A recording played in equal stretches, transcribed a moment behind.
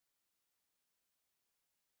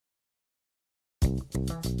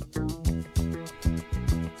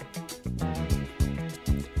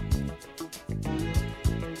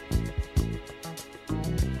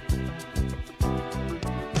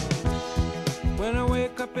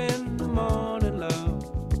up in the morning, love,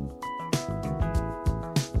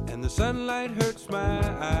 and the sunlight hurts my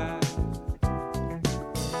eyes,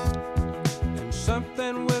 and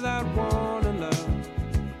something without warning, love,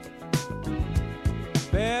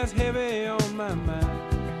 bears heavy on my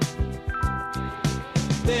mind.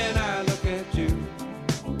 Then I look at you,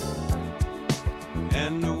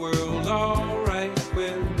 and the world's alright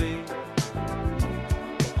with me.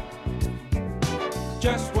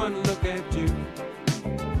 Just one look at you,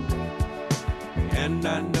 and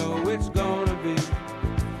I know it's gonna be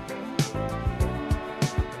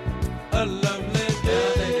a lovely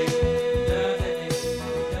day.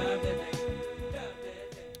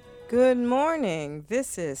 Good morning.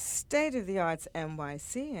 This is State of the Arts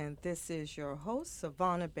NYC, and this is your host,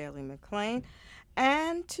 Savannah Bailey McLean.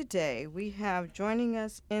 And today we have joining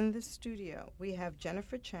us in the studio, we have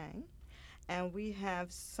Jennifer Chang, and we have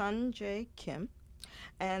Sanjay Kim,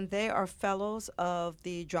 and they are fellows of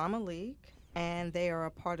the Drama League, and they are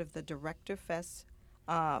a part of the Director Fest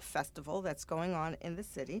festival that's going on in the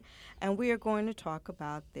city, and we are going to talk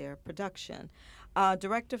about their production.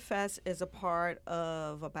 Director Fest is a part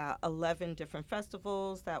of about 11 different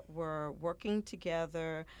festivals that were working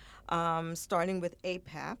together, starting with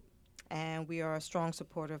APAP. And we are a strong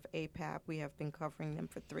supporter of APAP. We have been covering them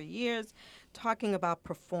for 3 years, talking about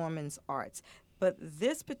performance arts. But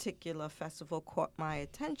this particular festival caught my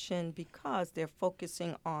attention because they're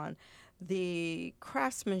focusing on the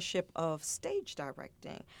craftsmanship of stage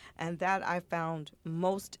directing, and that I found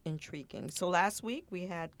most intriguing. So last week we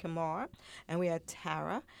had Kamar and we had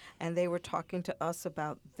Tara, and they were talking to us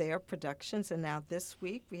about their productions, and now this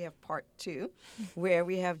week we have part 2, where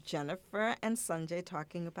we have Jennifer and Sanjay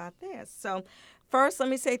talking about theirs. So first, let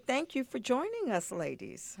me say thank you for joining us,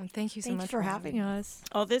 ladies. And thank you so Thanks much for having us.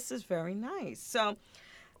 Oh, this is very nice. So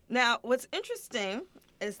now what's interesting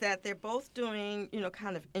is that they're both doing,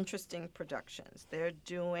 kind of interesting productions. They're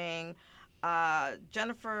doing,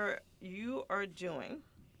 Jennifer, you are doing.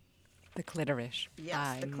 The Clitoris.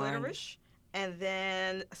 Yes, The Clitoris. And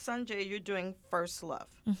then Sanjay, you're doing First Love.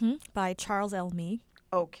 By Charles L. Mee.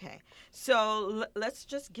 Okay. So let's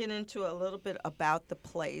just get into a little bit about the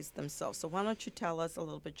plays themselves. So why don't you tell us a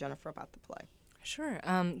little bit, Jennifer, about the play? Sure.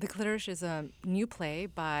 The Clitoris is a new play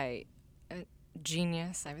by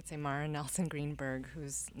genius, I would say, Mara Nelson Greenberg,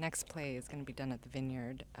 whose next play is going to be done at the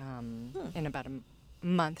Vineyard in about a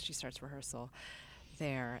month. She starts rehearsal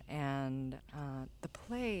there. And the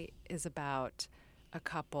play is about a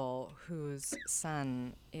couple whose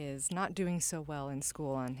son is not doing so well in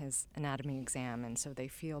school on his anatomy exam, and so they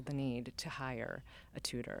feel the need to hire a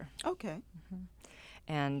tutor. Okay.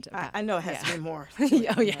 And I know it has to be more. with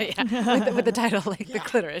the title like The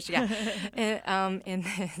Clitoris, And,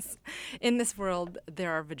 in this world,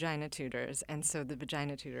 there are vagina tutors, and so the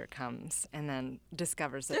vagina tutor comes and then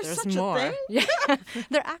discovers that there's such more. A thing? Yeah,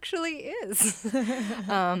 there actually is.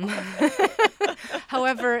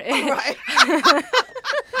 However,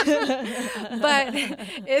 but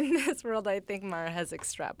in this world, I think Mara has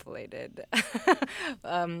extrapolated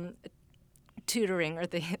tutoring, or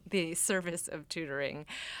the service of tutoring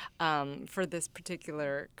for this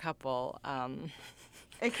particular couple.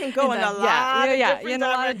 It can go in a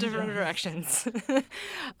lot of different directions.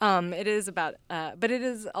 It is about, but it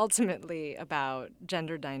is ultimately about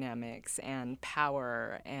gender dynamics and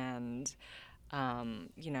power and,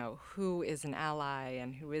 who is an ally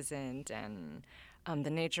and who isn't, and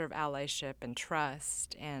the nature of allyship and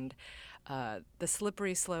trust, and the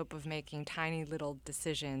slippery slope of making tiny little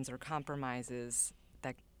decisions or compromises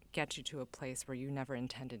that get you to a place where you never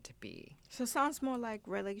intended to be. So it sounds more like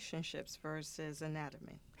relationships versus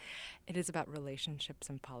anatomy. It is about relationships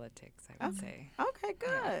and politics, I would say. Okay, good.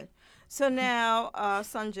 Yeah. So now,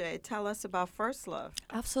 Sanjay, tell us about First Love.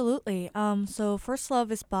 Absolutely. So First Love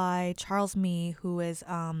is by Charles Mee, who is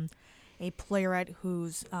a playwright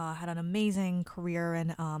who's had an amazing career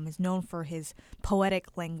and is known for his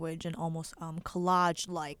poetic language and almost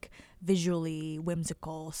collage-like, visually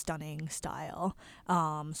whimsical, stunning style.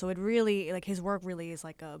 So it really, his work really is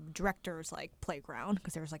like a director's playground,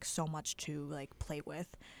 because there's so much to play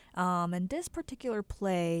with. And this particular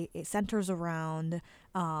play, it centers around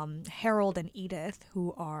Harold and Edith,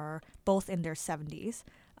 who are both in their 70s.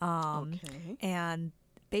 And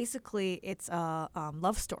basically, it's a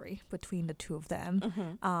love story between the two of them.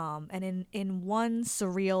 And in one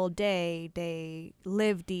surreal day, they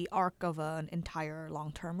live the arc of an entire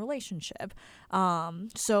long-term relationship.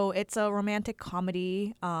 So it's a romantic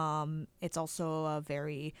comedy. It's also a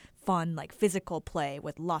very fun, like physical play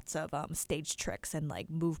with lots of stage tricks and like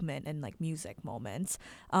movement and like music moments.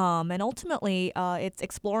 And ultimately, it's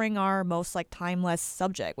exploring our most like timeless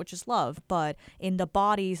subject, which is love, but in the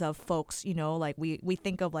bodies of folks, you know, like we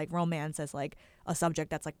think of like romance as like a subject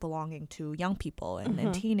that's like belonging to young people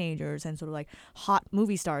and teenagers and sort of like hot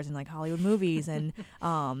movie stars in like Hollywood movies and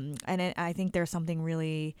I think there's something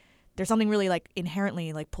really like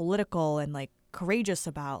inherently like political and like courageous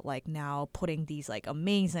about like now putting these like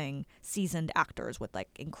amazing seasoned actors with like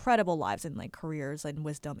incredible lives and like careers and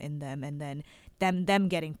wisdom in them, and then them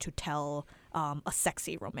getting to tell a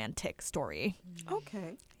sexy romantic story.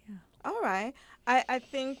 Okay. Yeah. All right. I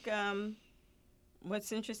think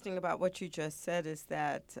what's interesting about what you just said is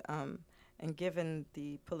that, and given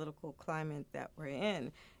the political climate that we're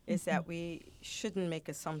in, is that we shouldn't make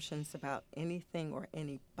assumptions about anything or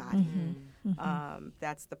anybody.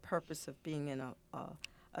 That's the purpose of being in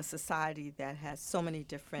a society that has so many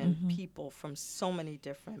different people from so many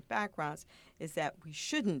different backgrounds, is that we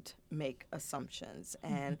shouldn't make assumptions.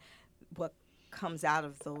 And what comes out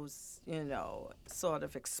of those, you know, sort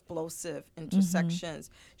of explosive intersections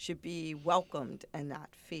should be welcomed and not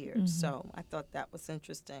feared. So I thought that was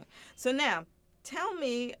interesting. So now, tell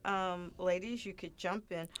me, ladies, you could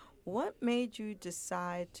jump in. What made you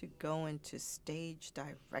decide to go into stage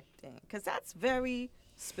directing? Because that's very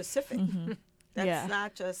specific. That's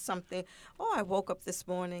not just something, I woke up this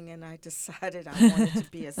morning and I decided I wanted to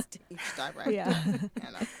be a stage director. You know?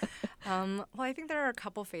 Well, I think there are a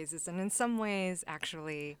couple phases, and in some ways,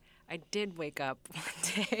 actually, I did wake up one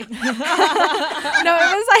day. No,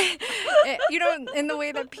 it was like, you know, in the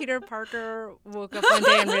way that Peter Parker woke up one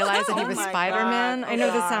day and realized that he was Spider-Man. I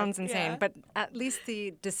know this sounds insane, but at least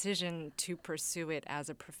the decision to pursue it as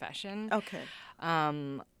a profession. Okay.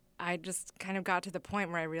 I just kind of got to the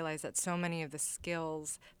point where I realized that so many of the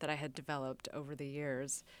skills that I had developed over the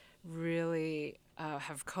years really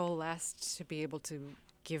have coalesced to be able to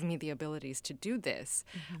give me the abilities to do this.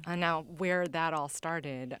 Now, where that all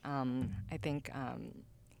started, I think,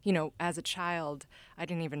 you know, as a child, I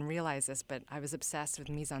didn't even realize this, but I was obsessed with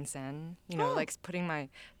mise en scène, you know, like putting my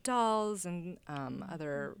dolls and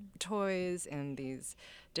other toys in these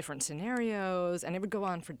different scenarios, and it would go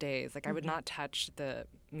on for days. Like, I would not touch the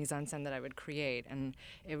mise en scène that I would create, and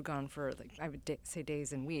it would go on for, like, I would say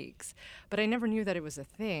days and weeks. But I never knew that it was a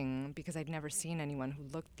thing because I'd never seen anyone who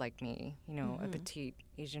looked like me, you know, a petite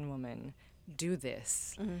Asian woman do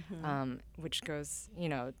this, which goes, you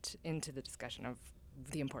know, into the discussion of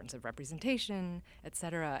the importance of representation, et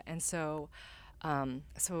cetera. And so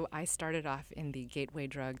I started off in the gateway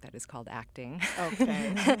drug that is called acting.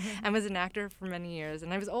 Okay. I was an actor for many years,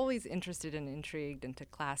 and I was always interested and intrigued into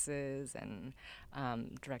classes and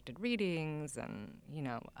directed readings and, you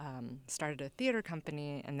know, started a theater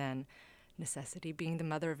company, and then necessity being the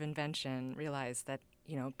mother of invention, realized that,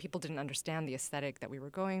 you know, people didn't understand the aesthetic that we were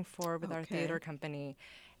going for with our theater company,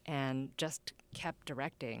 and just kept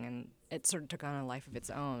directing, and it sort of took on a life of its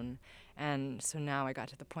own. And so now I got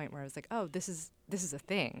to the point where I was like, oh, this is a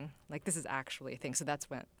thing. Like, this is actually a thing. So that's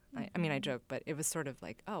when, I mean, I joke, but it was sort of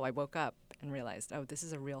like, oh, I woke up and realized, oh, this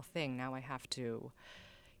is a real thing. Now I have to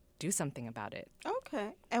do something about it. Okay.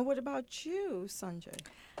 And what about you, Sanjay?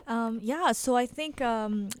 So I think I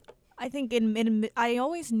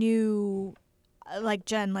always knew, like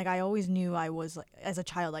Jen, like I always knew I was, like, as a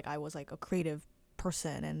child, like I was like a creative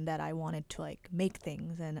person and that I wanted to like make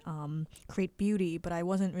things and create beauty, but I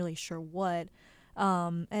wasn't really sure what.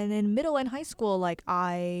 And in middle and high school, like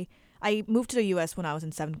I moved to the U.S. when I was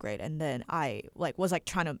in 7th grade, and then I like was like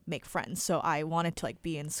trying to make friends. So I wanted to like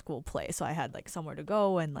be in school play, so I had like somewhere to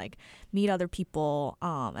go and like meet other people.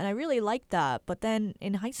 And I really liked that. But then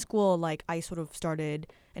in high school, like I sort of started,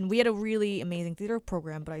 and we had a really amazing theater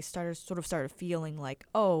program, but I started feeling like,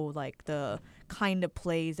 oh, like the kind of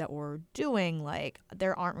plays that we're doing, like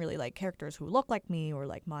there aren't really like characters who look like me or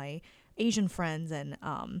like my Asian friends, and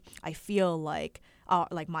I feel like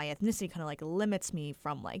my ethnicity kind of like limits me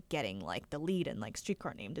from like getting like the lead in like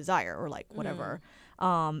Streetcar Named Desire or like whatever.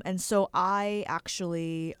 And so I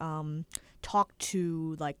actually talked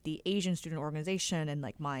to like the Asian student organization and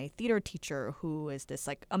like my theater teacher, who is this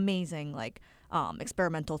like amazing like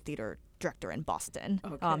experimental theater director in Boston.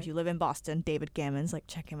 If you live in Boston, David Gammons, like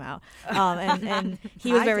check him out. And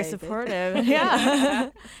he was very supportive.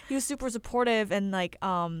 Yeah, he was super supportive, and like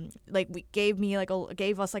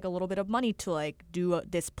gave us like a little bit of money to like do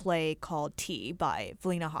this play called Tea by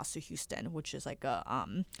Felina Hasu Houston, which is like a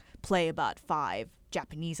play about 5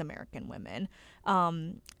 Japanese American women.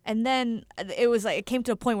 And then it came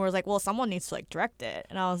to a point where it was like, well, someone needs to like direct it.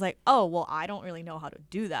 And I was like, oh, well, I don't really know how to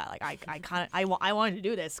do that. Like I I wanted to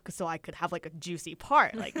do this so I could have like a juicy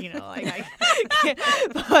part, like, you know, like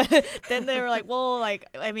but then they were like, well, like,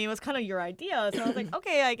 I mean, it was kind of your idea. So I was like,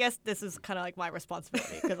 okay, I guess this is kind of like my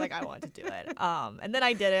responsibility because like I wanted to do it. And then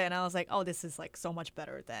I did it and I was like, oh, this is like so much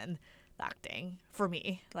better than acting for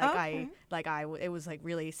me. Like it was like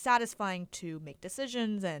really satisfying to make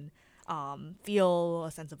decisions and feel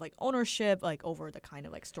a sense of like ownership like over the kind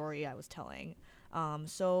of like story I was telling.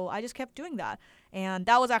 So I just kept doing that. And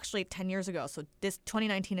that was actually 10 years ago. So this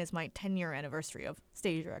 2019 is my 10-year anniversary of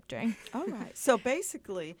stage directing. All right. So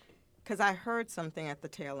basically, because I heard something at the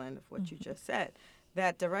tail end of what you just said,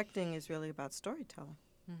 that directing is really about storytelling.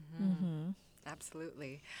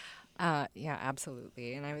 Absolutely. Yeah,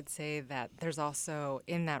 absolutely. And I would say that there's also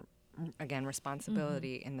in that, again,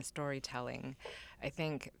 responsibility in the storytelling. I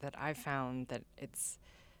think that I've found that it's,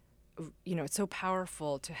 you know, it's so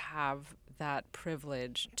powerful to have that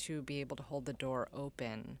privilege to be able to hold the door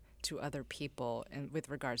open to other people and with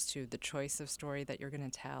regards to the choice of story that you're going to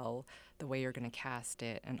tell, the way you're going to cast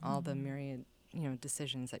it, and all the myriad, you know,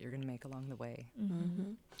 decisions that you're going to make along the way.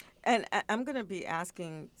 And I'm going to be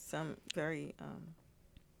asking some very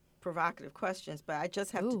provocative questions, but I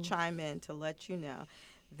just have to chime in to let you know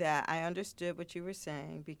that I understood what you were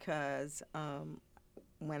saying because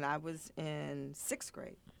when I was in sixth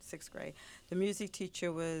grade, the music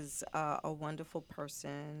teacher was a wonderful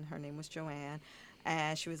person. Her name was Joanne,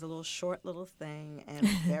 and she was a little short little thing and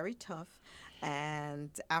very tough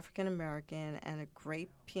and African American and a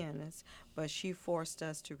great pianist, but she forced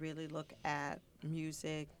us to really look at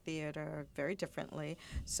music, theater very differently.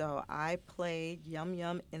 So I played Yum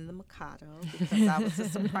Yum in the Mikado because I was a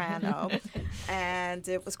soprano, and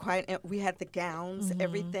it was quite. We had the gowns,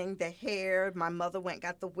 everything, the hair. My mother went and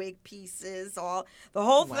got the wig pieces, the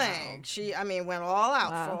whole thing. She, I mean, went all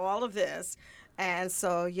out for all of this. And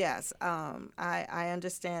so, yes, I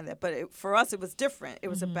understand that. But for us, it was different. It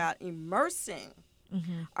was about immersing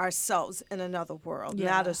ourselves in another world,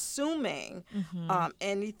 not assuming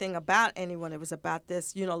anything about anyone. It was about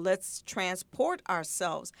this, you know, let's transport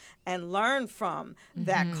ourselves and learn from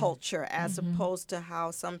that culture as opposed to how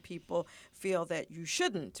some people feel that you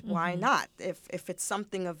shouldn't. Why not? If it's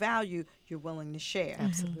something of value, you're willing to share.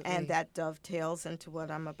 Absolutely. And that dovetails into what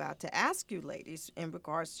I'm about to ask you, ladies, in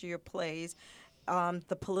regards to your plays.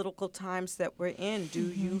 The political times that we're in, do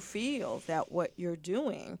you feel that what you're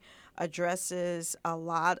doing addresses a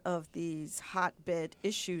lot of these hotbed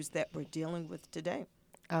issues that we're dealing with today?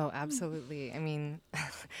 Oh, absolutely. I mean,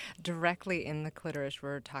 directly in the clitoris,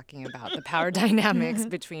 we're talking about the power dynamics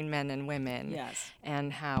between men and women,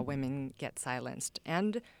 and how women get silenced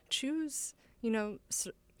and choose,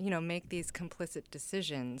 make these complicit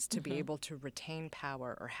decisions to be able to retain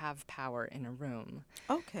power or have power in a room.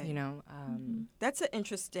 Okay. That's an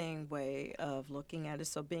interesting way of looking at it.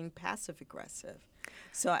 So being passive aggressive.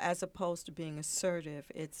 So as opposed to being assertive,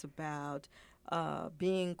 it's about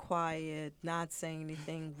being quiet, not saying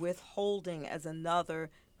anything, withholding as another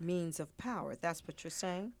means of power. That's what you're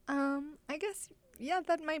saying? I guess,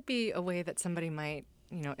 that might be a way that somebody might,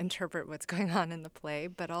 interpret what's going on in the play,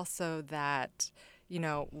 but also that,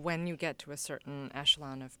 when you get to a certain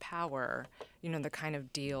echelon of power, the kind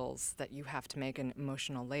of deals that you have to make and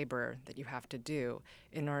emotional labor that you have to do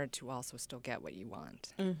in order to also still get what you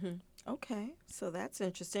want. Okay, so that's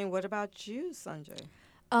interesting. What about you, Sanjay?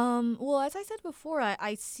 Well, as I said before,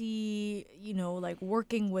 I see, like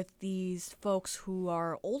working with these folks who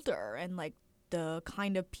are older and like the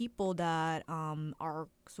kind of people that our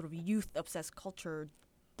sort of youth-obsessed culture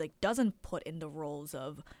like doesn't put in the roles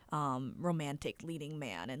of romantic leading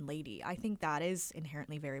man and lady. I think that is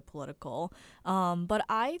inherently very political. But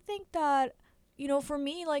I think that, for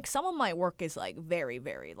me, like some of my work is like very,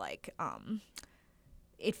 very like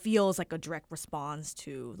it feels like a direct response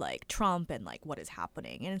to like Trump and like what is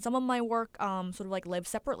happening. And some of my work sort of like lives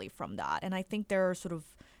separately from that. And I think there are sort of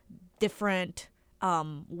different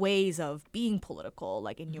ways of being political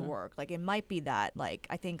like in your work. Like it might be that like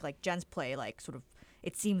I think like Jen's play like sort of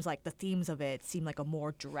it seems like the themes of it seem like a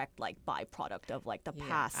more direct like byproduct of like the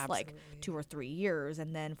past like 2 or 3 years.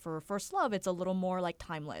 And then for First Love, it's a little more like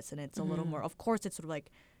timeless and it's a little more, of course, it's sort of like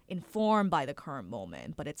informed by the current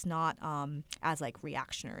moment, but it's not as like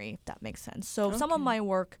reactionary, if that makes sense. So some of my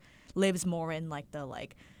work lives more in like the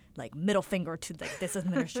like middle finger to like this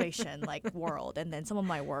administration like world, and then some of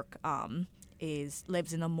my work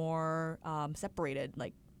lives in a more separated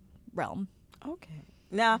like realm. Okay.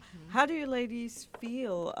 Now, how do you ladies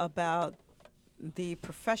feel about the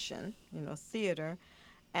profession, theater,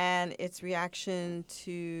 and its reaction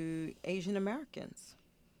to Asian Americans?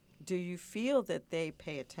 do you feel that they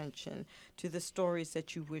pay attention to the stories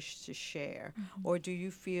that you wish to share? Or do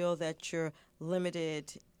you feel that you're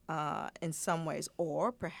limited in some ways?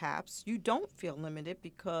 Or perhaps you don't feel limited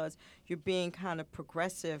because you're being kind of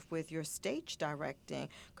progressive with your stage directing,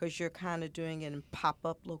 because you're kind of doing it in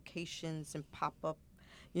pop-up locations and pop-up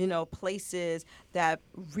places that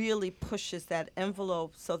really pushes that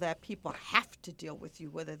envelope so that people have to deal with you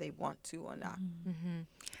whether they want to or not.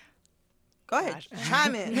 Go ahead,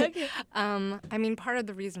 chime in. I mean, part of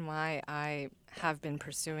the reason why I have been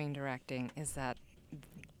pursuing directing is that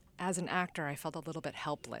as an actor, I felt a little bit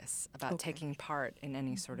helpless about taking part in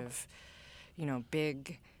any sort of,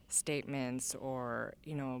 big statements or,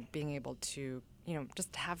 being able to,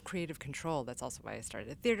 just have creative control. That's also why I started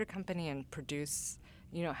a theater company and produce,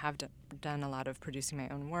 have done a lot of producing my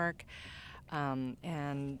own work. I mean,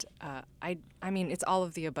 it's all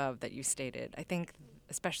of the above that you stated. I think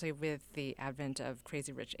especially with the advent of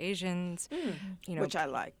Crazy Rich Asians, which I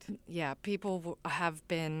liked. Yeah, people have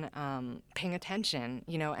been paying attention,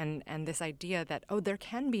 and this idea that, there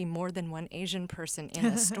can be more than one Asian person in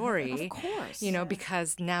a story. Of course.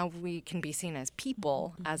 Because now we can be seen as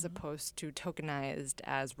people as opposed to tokenized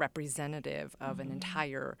as representative of an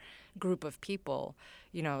entire group of people.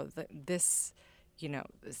 This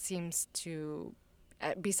seems to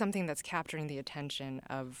be something that's capturing the attention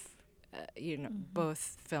of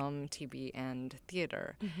both film, TV, and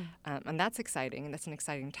theater. And that's exciting, and that's an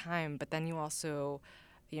exciting time. But then you also,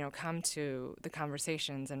 come to the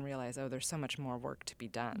conversations and realize, there's so much more work to be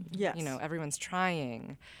done. Yes. Everyone's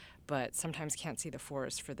trying, but sometimes can't see the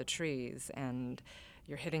forest for the trees. And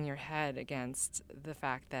you're hitting your head against the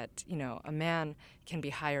fact that, a man can be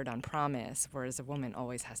hired on promise, whereas a woman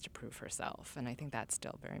always has to prove herself. And I think that's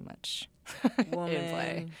still very much in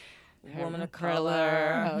play. Woman of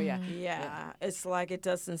color. Oh, yeah. Yeah. It's like it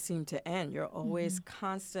doesn't seem to end. You're always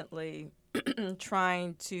constantly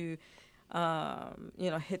trying to,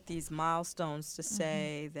 hit these milestones to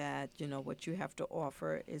say that, what you have to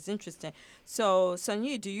offer is interesting. So,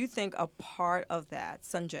 Sunyi, do you think a part of that,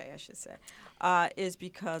 Sanjay, I should say, is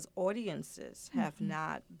because audiences have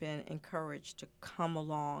not been encouraged to come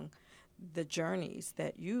along the journeys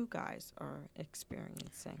that you guys are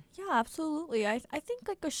experiencing? Yeah, absolutely. I think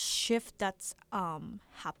like a shift that's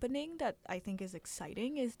happening that I think is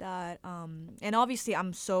exciting is that and obviously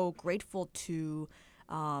I'm so grateful to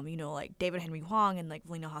like David Henry Hwang and like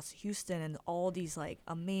Valina Haas Houston and all these like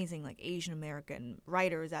amazing like Asian American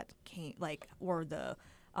writers that came were the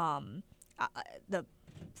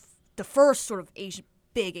first sort of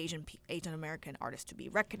big Asian American artists to be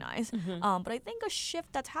recognized. But I think a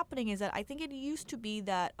shift that's happening is that I think it used to be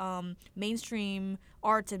that mainstream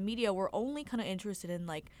arts and media were only kind of interested in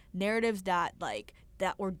like narratives that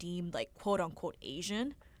were deemed like quote unquote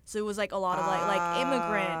Asian. So it was like a lot of like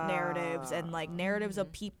immigrant narratives and like narratives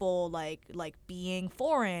of people like being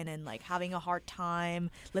foreign and like having a hard time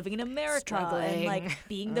living in America and like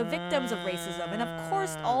being the victims of racism. And of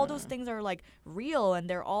course all those things are like real and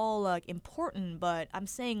they're all like important, but I'm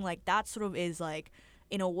saying like that sort of is like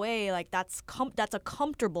in a way like that's a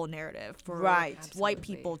comfortable narrative for white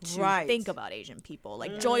people to think about Asian people.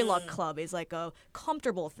 Like Joy Luck Club is like a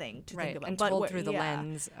comfortable thing to think about, and told through the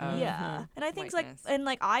lens of and I think whiteness.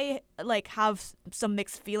 I like have some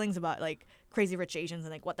mixed feelings about like Crazy Rich Asians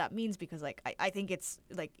and like what that means, because like I think it's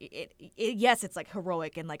like it yes, it's like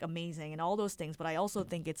heroic and like amazing and all those things, but I also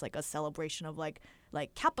think it's like a celebration of like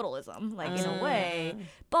capitalism like in a way.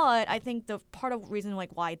 But I think the part of reason like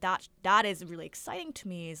why that is really exciting to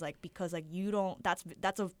me is like because like you don't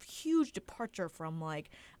that's a huge departure from like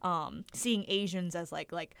seeing Asians as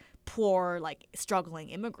like poor like struggling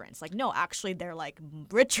immigrants. Like no, actually they're like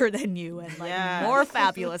richer than you and like more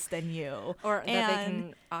fabulous than you, or that they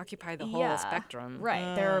can occupy the whole spectrum.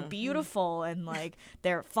 Right. They're beautiful and like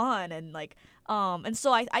they're fun and like and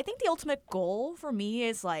so I think the ultimate goal for me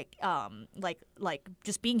is like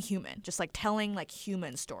just being human, just like telling like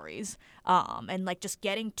human stories, and like just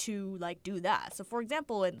getting to like do that. So for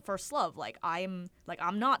example, in First Love, I'm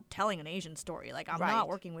not telling an Asian story. Like I'm not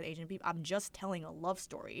working with Asian people. I'm just telling a love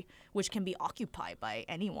story, which can be occupied by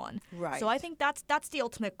anyone. Right. So I think that's the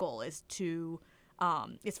ultimate goal is to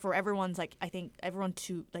it's for everyone's like I think everyone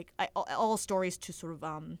to like all stories to sort of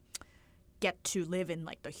get to live in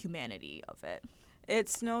like the humanity of it.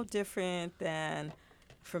 It's no different than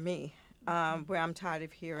for me, where I'm tired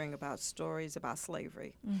of hearing about stories about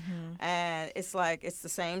slavery. And it's like it's the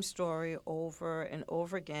same story over and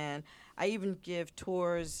over again. I even give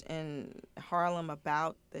tours in Harlem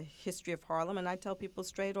about the history of Harlem, and I tell people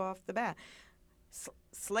straight off the bat,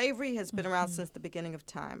 slavery has been around since the beginning of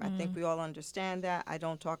time. I think we all understand that. I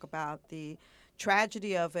don't talk about the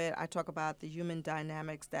tragedy of it, I talk about the human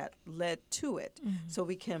dynamics that led to it, so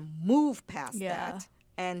we can move past that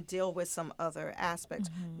and deal with some other aspects.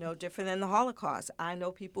 No different than the Holocaust. I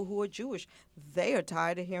know people who are Jewish. They are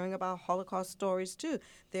tired of hearing about Holocaust stories, too.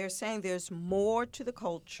 They're saying there's more to the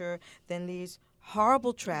culture than these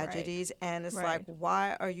horrible tragedies, and it's like,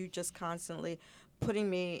 why are you just constantly putting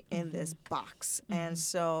me in this box? And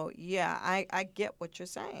so, yeah, I get what you're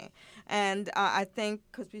saying. And I think,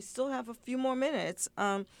 because we still have a few more minutes,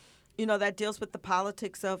 that deals with the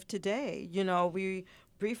politics of today. We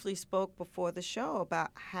briefly spoke before the show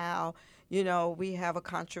about how, we have a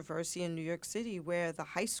controversy in New York City where the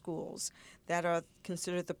high schools that are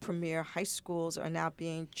considered the premier high schools are now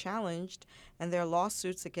being challenged, and there are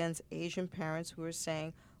lawsuits against Asian parents who are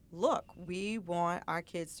saying, look, we want our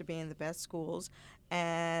kids to be in the best schools,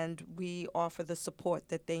 and we offer the support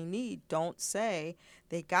that they need. Don't say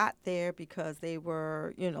they got there because they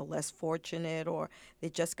were, less fortunate, or they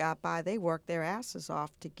just got by. They worked their asses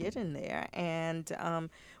off to get in there, and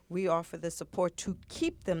we offer the support to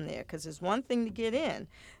keep them there, because there's one thing to get in.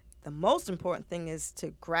 The most important thing is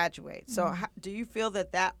to graduate. So do you feel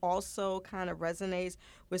that that also kind of resonates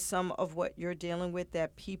with some of what you're dealing with,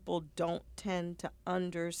 that people don't tend to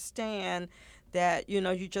understand that,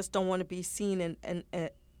 you just don't want to be seen in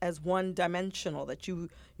as one-dimensional, that you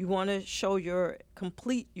want to show your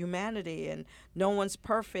complete humanity, and no one's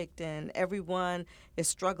perfect, and everyone is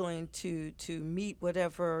struggling to meet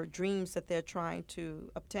whatever dreams that they're trying to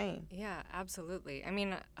obtain? Yeah, absolutely. I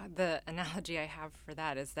mean, the analogy I have for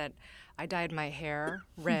that is that I dyed my hair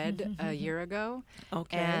red a year ago,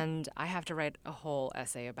 and I have to write a whole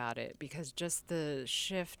essay about it, because just the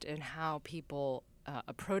shift in how people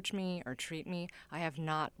approach me or treat me. I have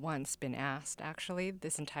not once been asked, actually,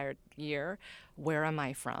 this entire year, where am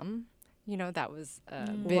I from? That was a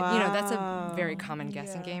bit, that's a very common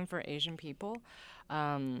guessing game for Asian people.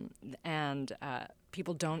 And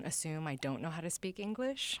people don't assume I don't know how to speak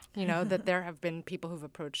English. That there have been people who've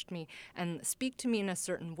approached me and speak to me in a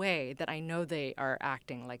certain way that I know they are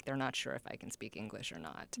acting like they're not sure if I can speak English or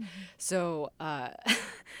not. So,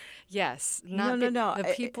 yes,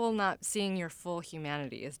 the people not seeing your full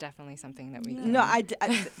humanity is definitely something that we can. No,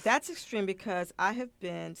 that's extreme, because I have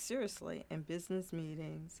been, seriously, in business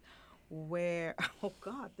meetings where, oh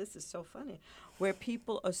God, this is so funny, where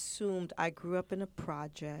people assumed I grew up in a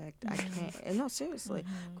project. I can't, no, seriously,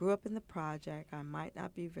 grew up in the project. I might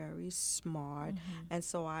not be very smart. And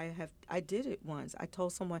so I did it once. I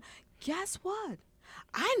told someone, guess what?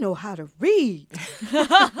 I know how to read. Whoa!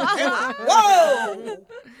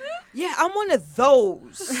 Yeah, I'm one of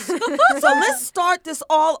those. So let's start this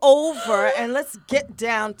all over and let's get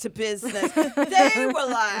down to business. They were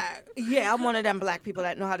like, yeah, I'm one of them black people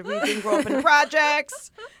that know how to read. Didn't grow up in the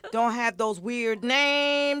projects. Don't have those weird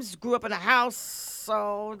names. Grew up in a house.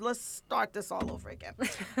 So let's start this all over again.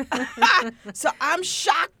 So I'm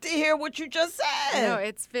shocked to hear what you just said. No,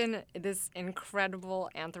 it's been this incredible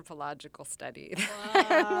anthropological study. Wow,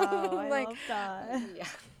 I love that. Yeah.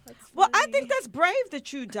 Well, I think that's brave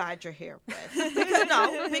that you dyed your hair red.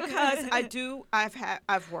 Because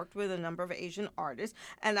I've worked with a number of Asian artists,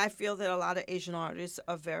 and I feel that a lot of Asian artists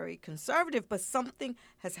are very conservative, but something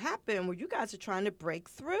has happened where you guys are trying to break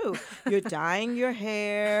through. You're dyeing your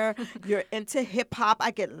hair, you're into hip-hop. I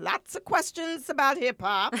get lots of questions about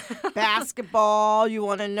hip-hop, basketball, you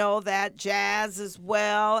want to know that, jazz as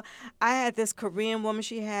well. I had this Korean woman,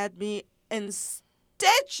 she had me in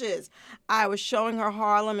stitches. I was showing her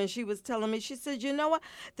Harlem, and she was telling me, she said, you know what,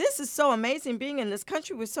 this is so amazing being in this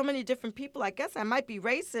country with so many different people. I guess I might be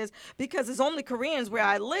racist because it's only Koreans where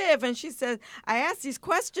I live. And she said, I asked these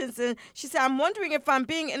questions, and she said, I'm wondering if I'm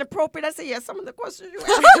being inappropriate. I said, yeah, some of the questions you asked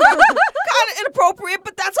are kind of inappropriate,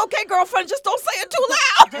 but that's okay, girlfriend, just don't say it too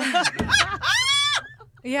loud.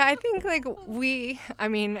 Yeah, I think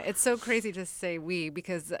it's so crazy to say we,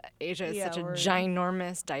 because Asia is such a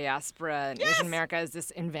ginormous diaspora, and Asian America is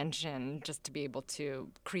this invention just to be able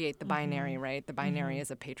to create the binary, right? The binary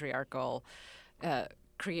is a patriarchal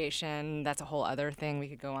creation. That's a whole other thing. We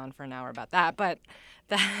could go on for an hour about that. But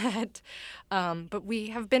we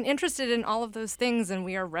have been interested in all of those things, and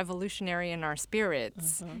we are revolutionary in our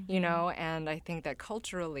spirits, and I think that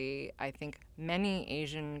culturally, many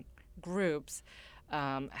Asian groups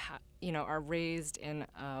are raised in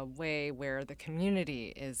a way where the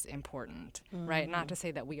community is important, right? Not to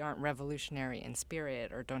say that we aren't revolutionary in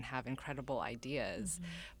spirit or don't have incredible ideas,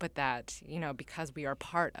 but that, because we are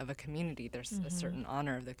part of a community, there's a certain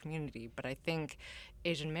honor of the community. But I think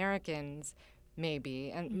Asian Americans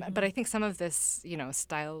maybe, but I think some of this,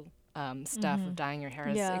 style stuff of dyeing your hair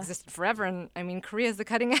has Yeah. existed forever, and I mean, Korea's the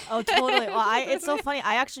cutting edge. Oh, totally. Well, it's so funny.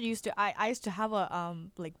 I actually used to. I used to have a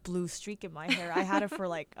like blue streak in my hair. I had it for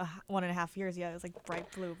like 1.5 years. Yeah, it was like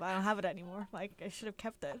bright blue, but I don't have it anymore. Like I should have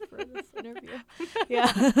kept it for this interview.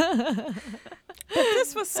 Yeah. But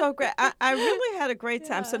this was so great. I really had a great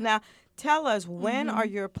time. So Yeah. now tell us, when are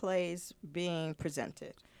your plays being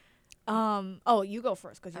presented? Oh, you go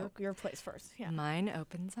first because your place first. Yeah. Mine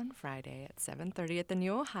opens on Friday at 7:30 at the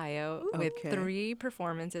New Ohio with Okay. 3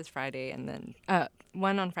 performances Friday, and then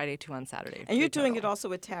 1 on Friday, 2 on Saturday. And you're 3 doing it total. also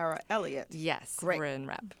with Tara Elliott. Yes, Great. we're in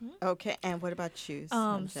rep. Okay, and what about you? So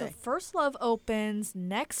Sanjay? First Love opens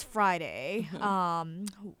next Friday,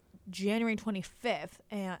 January 25th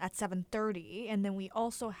at 7:30, and then we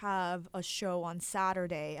also have a show on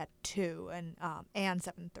Saturday at 2 and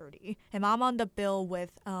 7:30. And I'm on the bill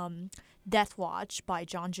with Death Watch by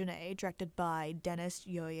John Jeunet, directed by Dennis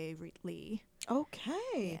Yoye Lee.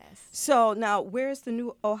 Okay. Yes. So now, where's the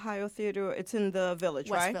New Ohio Theater? It's in the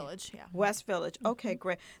Village, West right? Village, yeah. West Village. Okay,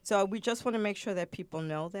 great. So we just want to make sure that people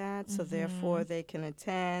know that, so therefore they can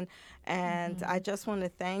attend. And I just want to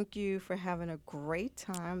thank you for having a great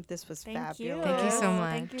time. This was Thank fabulous. you. Thank you so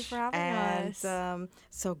Thank you much. for having And us.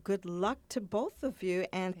 so good luck to both of you.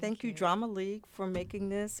 And thank you, you. Drama League, for making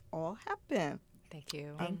this all happen. Thank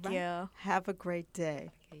you. Thank right. you. Have a great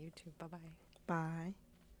day. Okay, you too. Bye-bye. Bye.